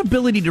 his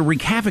ability to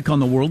wreak havoc on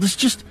the world is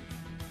just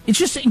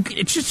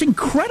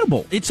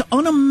incredible. It's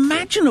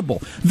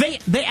unimaginable.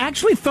 They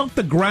actually felt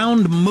the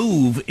ground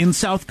move in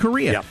South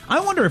Korea. Yep. I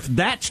wonder if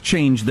that's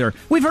changed their...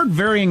 We've heard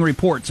varying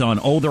reports on,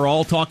 they're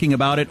all talking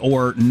about it,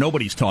 or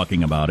nobody's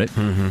talking about it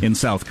in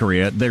South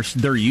Korea.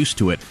 They're used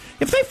to it.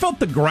 If they felt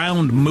the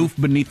ground move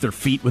beneath their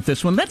feet with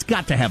this one, that's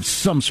got to have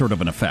some sort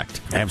of an effect.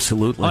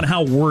 Absolutely. On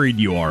how worried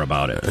you are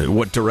about it.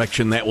 What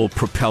direction that will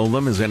propel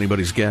them is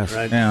anybody's guess.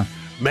 Right. Yeah.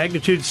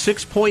 Magnitude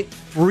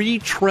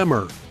 6.3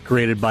 tremor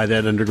created by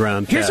that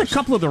underground Here's test. a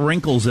couple of the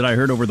wrinkles that I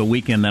heard over the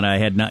weekend that I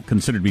had not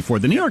considered before.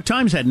 The New York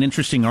Times had an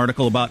interesting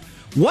article about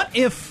what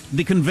if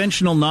the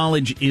conventional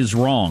knowledge is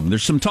wrong.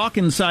 There's some talk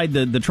inside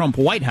the Trump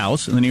White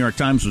House, and the New York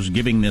Times was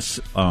giving this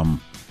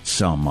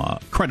some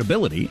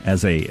credibility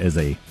as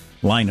a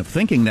line of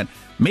thinking that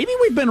maybe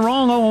we've been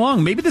wrong all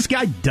along. Maybe this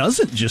guy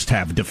doesn't just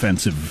have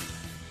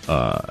defensive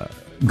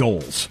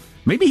goals.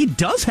 Maybe he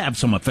does have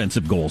some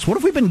offensive goals. What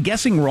if we've been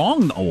guessing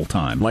wrong the whole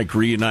time? Like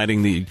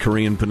reuniting the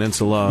Korean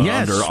Peninsula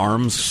under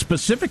arms?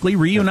 Specifically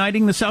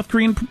reuniting the South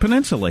Korean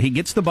Peninsula. He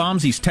gets the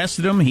bombs, he's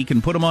tested them, he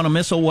can put them on a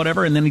missile,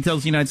 whatever, and then he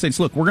tells the United States,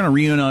 look, we're going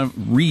to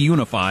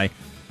reunify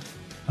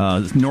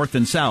North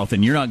and South,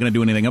 and you're not going to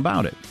do anything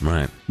about it.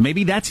 Right.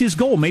 Maybe that's his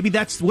goal. Maybe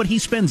that's what he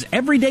spends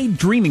every day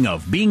dreaming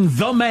of, being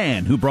the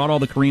man who brought all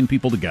the Korean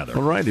people together.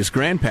 All right. His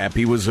grandpap,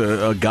 he was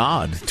a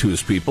god to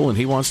his people, and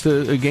he wants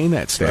to gain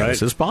that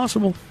status as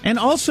possible. And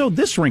also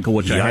this wrinkle,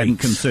 which I hadn't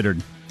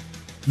considered.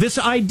 This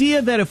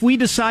idea that if we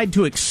decide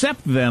to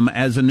accept them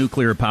as a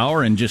nuclear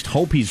power and just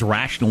hope he's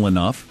rational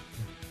enough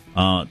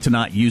to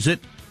not use it,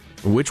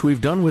 which we've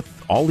done with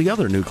all the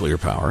other nuclear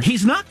powers.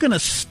 He's not going to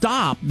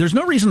stop. There's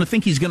no reason to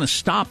think he's going to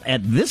stop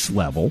at this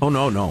level. Oh,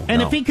 no.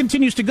 And if he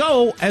continues to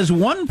go, as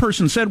one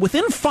person said,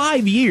 within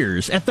 5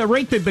 years, at the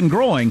rate they've been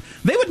growing,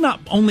 they would not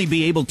only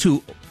be able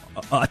to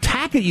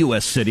attack a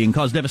U.S. city and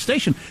cause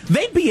devastation,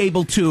 they'd be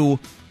able to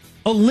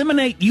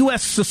eliminate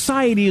U.S.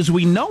 society as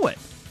we know it.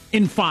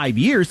 In 5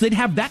 years, they'd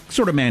have that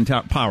sort of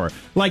manpower,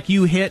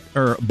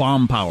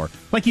 bomb power,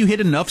 like you hit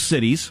enough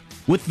cities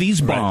with these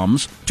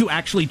bombs to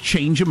actually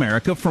change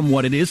America from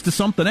what it is to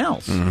something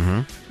else.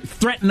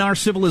 Threaten our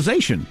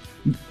civilization.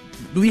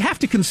 We have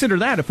to consider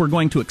that if we're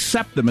going to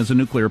accept them as a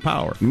nuclear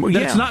power.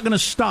 That it's not going to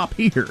stop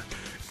here.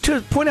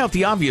 To point out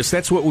the obvious,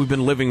 that's what we've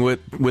been living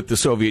with the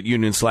Soviet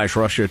Union /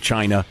 Russia,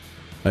 China,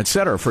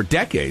 etc. for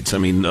decades. I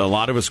mean, a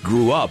lot of us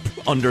grew up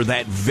under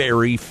that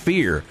very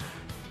fear.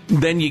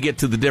 Then you get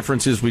to the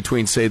differences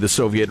between, say, the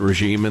Soviet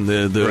regime and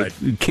the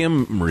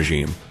Kim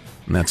regime.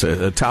 And that's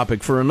a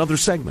topic for another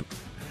segment.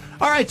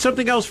 All right,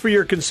 something else for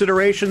your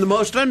consideration. The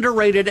most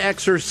underrated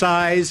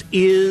exercise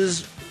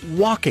is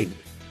walking.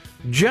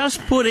 Just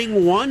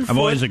putting one foot... I've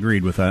always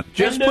agreed with that.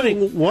 Just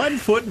putting one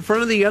foot in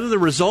front of the other. The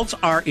results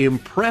are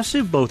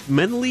impressive, both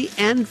mentally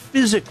and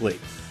physically.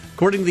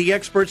 According to the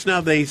experts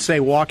now, they say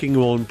walking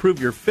will improve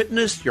your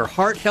fitness, your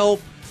heart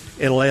health.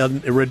 It'll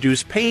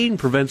reduce pain,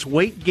 prevents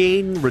weight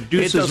gain,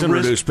 reduces It doesn't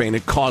risk. reduce pain,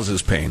 it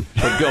causes pain.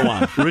 But go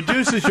on.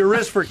 Reduces your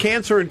risk for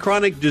cancer and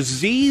chronic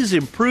disease,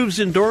 improves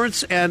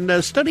endurance, and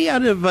a study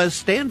out of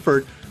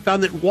Stanford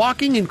found that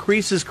walking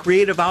increases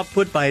creative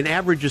output by an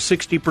average of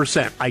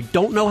 60%. I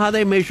don't know how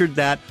they measured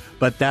that,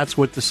 but that's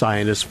what the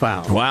scientists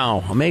found.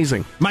 Wow,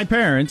 amazing. My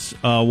parents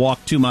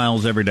walk 2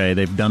 miles every day.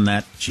 They've done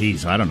that,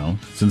 since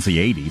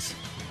the 80s.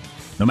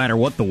 No matter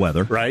what the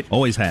weather. Right.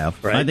 Always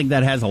have. Right. I think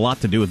that has a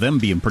lot to do with them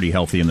being pretty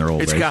healthy in their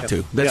old age. It's got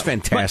to. That's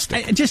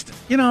fantastic.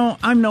 But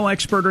I'm no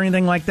expert or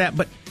anything like that,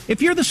 but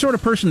if you're the sort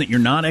of person that you're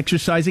not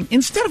exercising,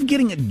 instead of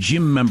getting a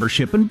gym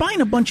membership and buying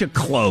a bunch of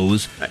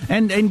clothes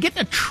and getting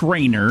a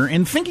trainer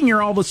and thinking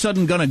you're all of a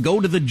sudden going to go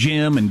to the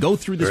gym and go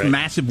through this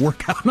massive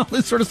workout and all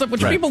this sort of stuff,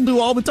 which people do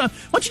all the time,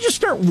 why don't you just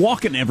start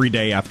walking every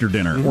day after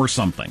dinner or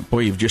something? Boy,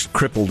 you've just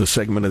crippled a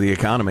segment of the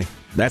economy.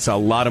 That's a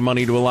lot of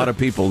money to a lot of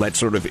people, that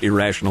sort of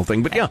irrational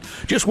thing. But yeah,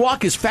 just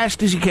walk as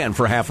fast as you can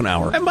for half an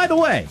hour. And by the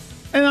way,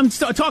 and I'm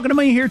talking to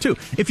me here too,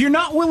 if you're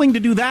not willing to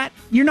do that,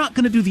 you're not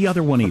going to do the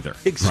other one either.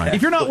 Exactly.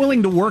 If you're not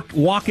willing to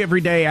walk every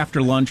day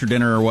after lunch or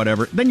dinner or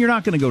whatever, then you're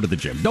not going to go to the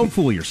gym. Don't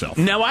fool yourself.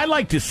 Now, I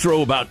like to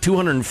throw about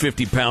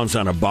 250 pounds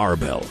on a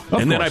barbell,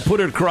 then I put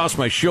it across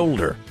my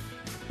shoulder.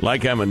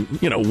 like I'm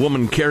a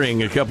woman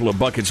carrying a couple of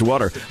buckets of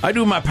water. I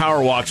do my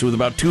power walks with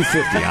about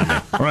 250 on me.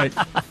 Right.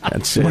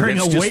 That's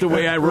just the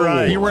way I roll.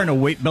 Right. You're wearing a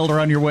weight belt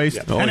around your waist.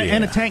 Oh,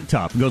 and a tank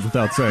top, goes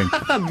without saying.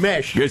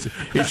 Mesh. Is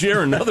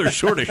there another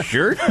sort of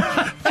shirt?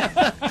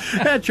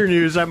 That's your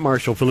news. I'm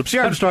Marshall Phillips, the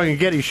Armstrong and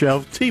Getty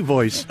Show,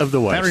 T-Voice of the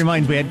West. That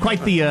reminds me, I had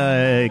quite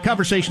the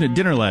conversation at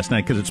dinner last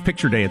night because it's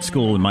picture day at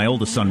school, and my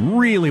oldest son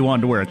really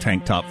wanted to wear a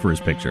tank top for his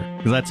picture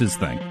because that's his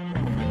thing.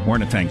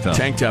 Wearing a tank top.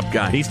 Tank top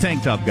guy. He's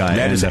tank top guy.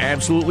 That is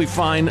absolutely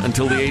fine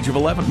until the age of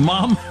 11.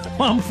 Mom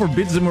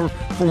forbids him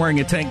from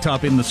wearing a tank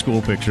top in the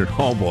school picture.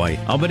 Oh, boy.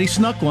 I'll bet he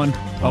snuck one.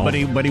 But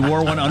he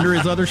wore one under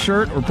his other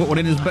shirt or put one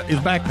in his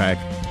backpack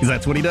because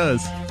that's what he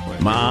does.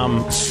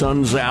 Mom,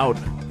 sun's out.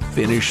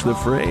 Finish the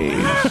phrase.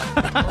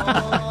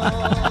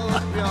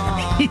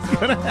 He's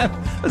going to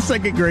have a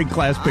second grade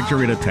class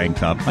picture in a tank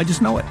top. I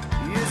just know it.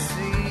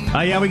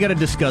 Yeah, we got to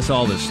discuss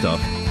all this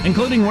stuff,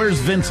 including where's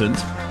Vincent,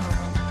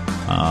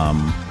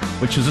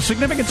 which is a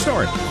significant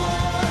story.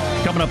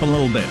 Coming up in a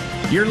little bit.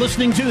 You're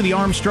listening to the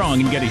Armstrong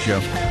and Getty Show.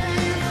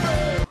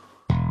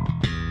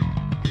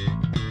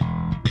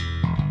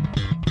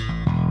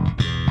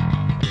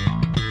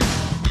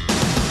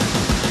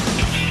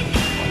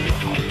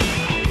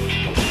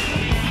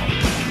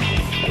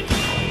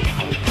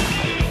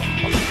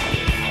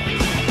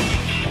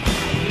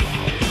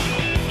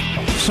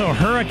 So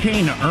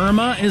Hurricane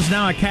Irma is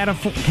now a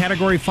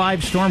Category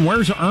 5 storm.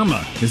 Where's Irma?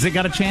 Has it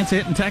got a chance of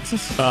hitting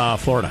Texas?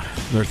 Florida,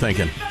 they're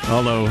thinking.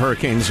 Although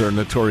hurricanes are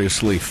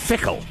notoriously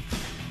fickle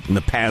in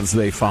the paths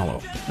they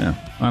follow. Yeah,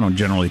 I don't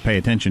generally pay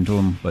attention to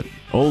them, but...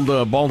 Old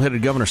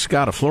bald-headed Governor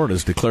Scott of Florida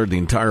has declared the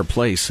entire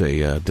place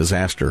a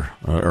disaster,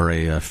 or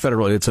a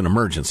federal... It's an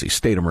emergency,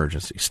 state of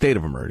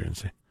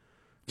emergency.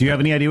 Do you have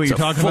any idea what you're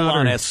talking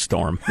about? It's a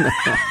full-on S-storm.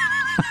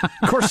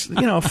 Of course,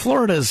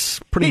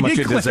 Florida's pretty much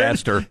a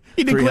disaster.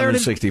 He declared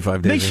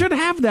 365 days. They should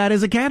have that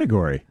as a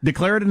category.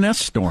 Declare it an S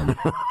storm.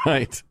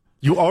 Right.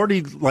 You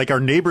already are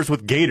neighbors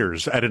with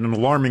gators at an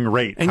alarming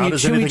rate. And How you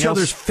does chew each anything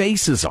other's else?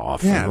 faces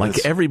off. Yeah, and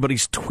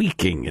everybody's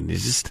tweaking, and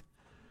it's just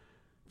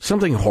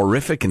something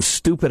horrific and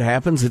stupid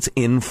happens. It's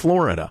in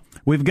Florida.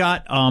 We've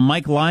got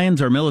Mike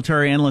Lyons, our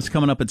military analyst,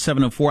 coming up at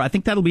 7:04. I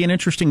think that'll be an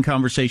interesting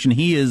conversation.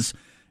 He is,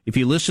 if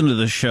you listen to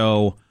the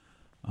show,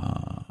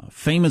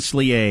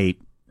 famously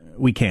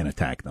we can't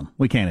attack them.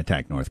 We can't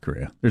attack North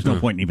Korea. There's no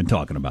point in even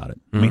talking about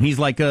it. I mean, he's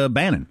like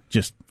Bannon.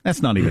 Just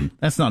that's not even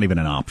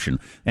an option.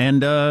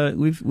 And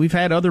we've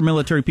had other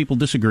military people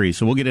disagree,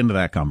 so we'll get into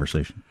that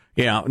conversation.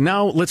 Yeah,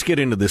 now let's get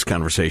into this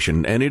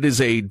conversation, and it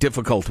is a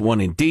difficult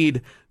one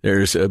indeed.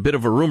 There's a bit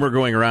of a rumor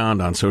going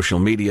around on social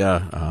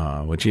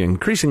media, which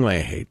increasingly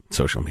I hate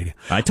social media.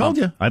 I told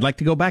you, I'd like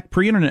to go back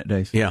pre-internet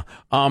days. Yeah.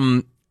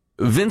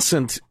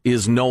 Vincent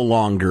is no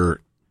longer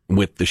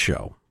with the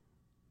show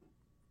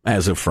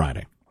as of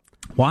Friday.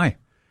 Why?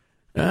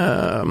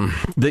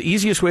 The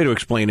easiest way to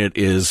explain it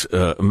is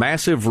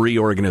massive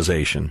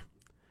reorganization,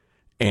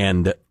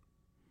 and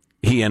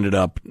he ended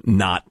up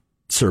not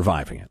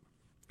surviving it.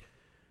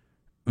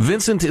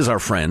 Vincent is our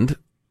friend.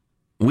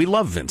 We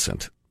love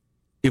Vincent.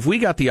 If we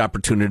got the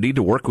opportunity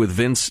to work with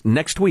Vince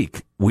next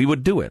week, we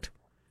would do it.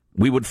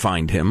 We would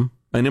find him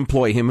and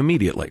employ him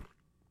immediately.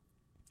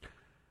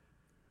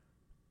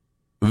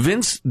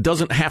 Vince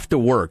doesn't have to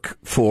work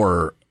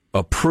for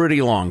a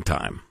pretty long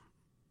time.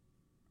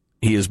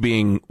 He is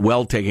being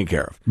well taken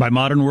care of. By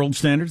modern world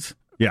standards?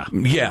 Yeah.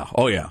 Yeah.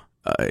 Oh, yeah.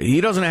 He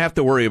doesn't have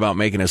to worry about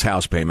making his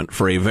house payment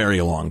for a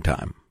very long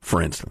time,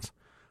 for instance.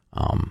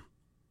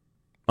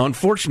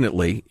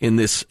 Unfortunately, in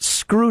this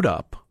screwed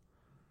up,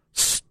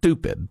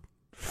 stupid,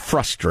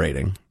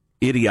 frustrating,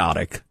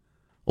 idiotic,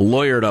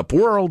 lawyered up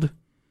world,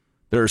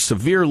 there are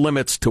severe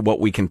limits to what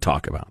we can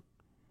talk about.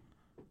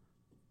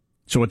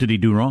 So what did he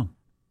do wrong?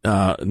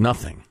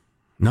 Nothing.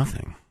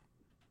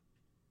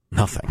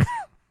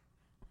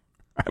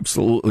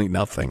 Absolutely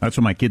nothing. That's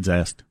what my kids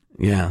asked.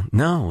 Yeah.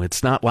 No,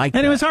 it's not like that.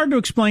 And it was hard to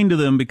explain to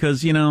them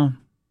because, you'd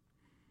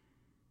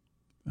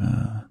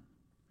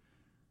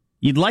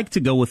like to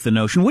go with the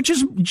notion, which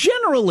is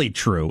generally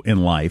true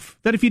in life,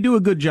 that if you do a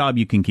good job,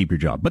 you can keep your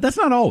job. But that's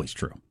not always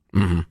true.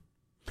 Mm-hmm.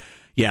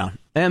 Yeah.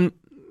 And,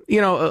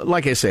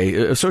 like I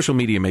say, social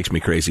media makes me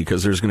crazy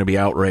because there's going to be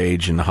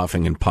outrage and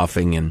huffing and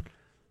puffing and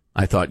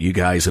I thought you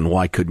guys, and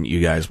why couldn't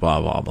you guys, blah,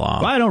 blah,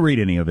 blah. Well, I don't read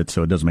any of it,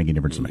 so it doesn't make any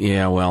difference to me.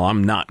 Yeah, well,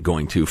 I'm not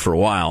going to for a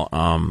while.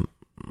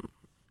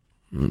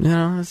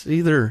 It's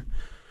either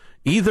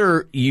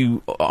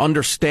you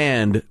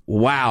understand,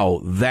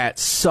 wow, that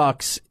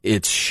sucks,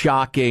 it's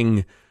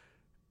shocking,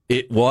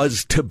 it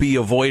was to be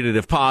avoided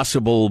if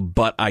possible,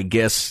 but I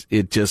guess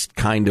it just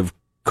kind of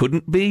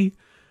couldn't be.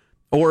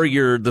 Or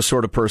you're the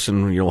sort of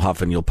person, you'll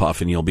huff and you'll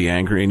puff and you'll be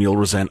angry and you'll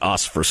resent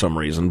us for some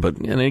reason.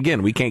 And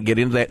again, we can't get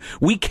into that.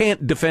 We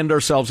can't defend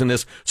ourselves in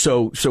this,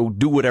 so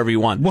do whatever you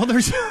want. Well,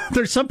 there's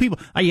some people,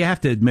 you have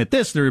to admit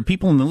this, there are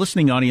people in the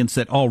listening audience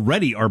that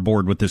already are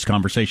bored with this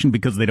conversation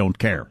because they don't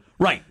care.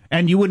 Right.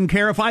 And you wouldn't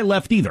care if I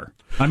left either.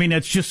 I mean,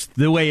 that's just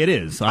the way it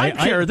is. I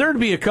care. There'd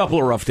be a couple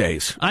of rough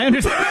days. I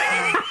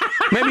understand.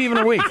 Maybe even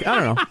a week.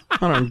 I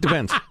don't know. It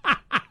depends.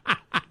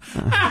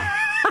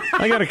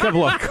 I got a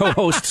couple of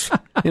co-hosts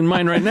in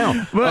mind right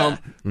now.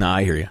 No,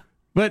 I hear you.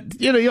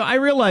 But I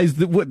realize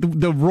that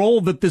the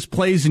role that this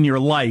plays in your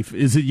life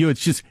is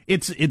that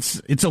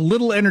it's a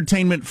little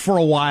entertainment for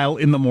a while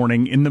in the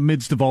morning in the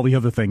midst of all the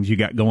other things you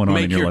got going on in your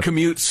life. Make your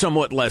commute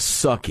somewhat less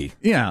sucky.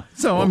 Yeah.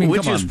 So I mean,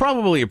 which is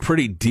probably a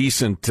pretty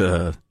decent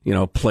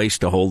place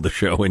to hold the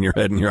show in your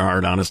head and your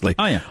heart, honestly.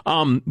 Oh yeah.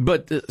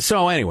 But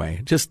so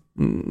anyway, just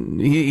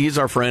he's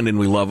our friend and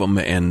we love him,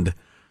 and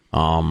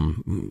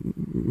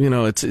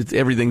it's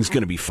everything's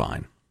going to be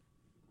fine.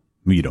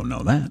 You don't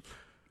know that.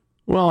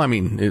 Well, I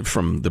mean,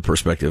 from the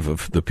perspective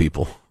of the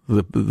people,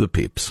 the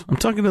peeps. I'm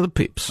talking to the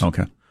peeps.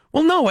 Okay.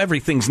 Well, no,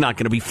 everything's not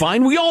going to be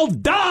fine. We all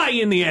die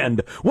in the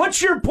end.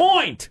 What's your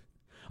point?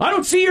 I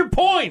don't see your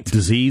point.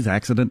 Disease,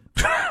 accident.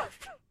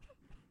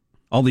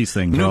 All these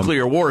things.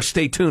 Nuclear war.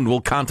 Stay tuned.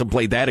 We'll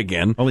contemplate that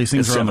again. All these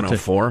things are on the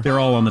table. They're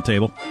all on the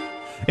table.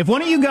 If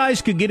one of you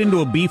guys could get into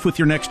a beef with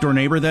your next door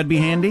neighbor, that'd be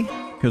handy,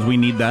 because we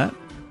need that.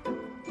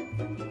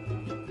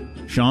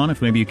 Sean,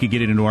 if maybe you could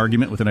get into an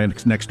argument with a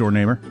next door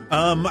neighbor.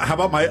 How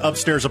about my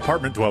upstairs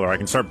apartment dweller? I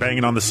can start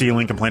banging on the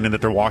ceiling, complaining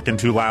that they're walking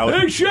too loud.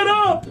 Hey, shut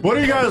up! What are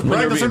you guys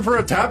practicing for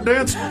a tap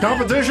dance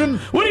competition?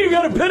 What do you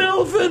got, a pet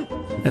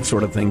elephant? That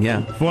sort of thing,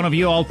 yeah. If one of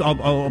you,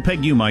 I'll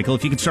peg you, Michael.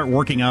 If you could start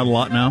working out a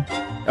lot now.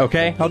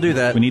 Okay, I'll do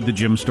that. We need the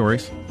gym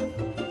stories,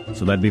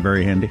 so that'd be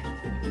very handy.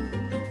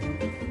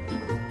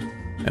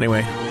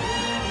 Anyway,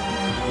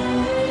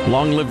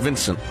 long live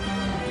Vincent.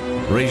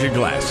 Raise your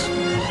glass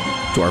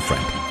to our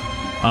friend.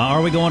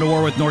 Are we going to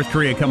war with North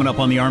Korea coming up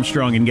on the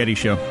Armstrong and Getty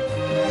Show?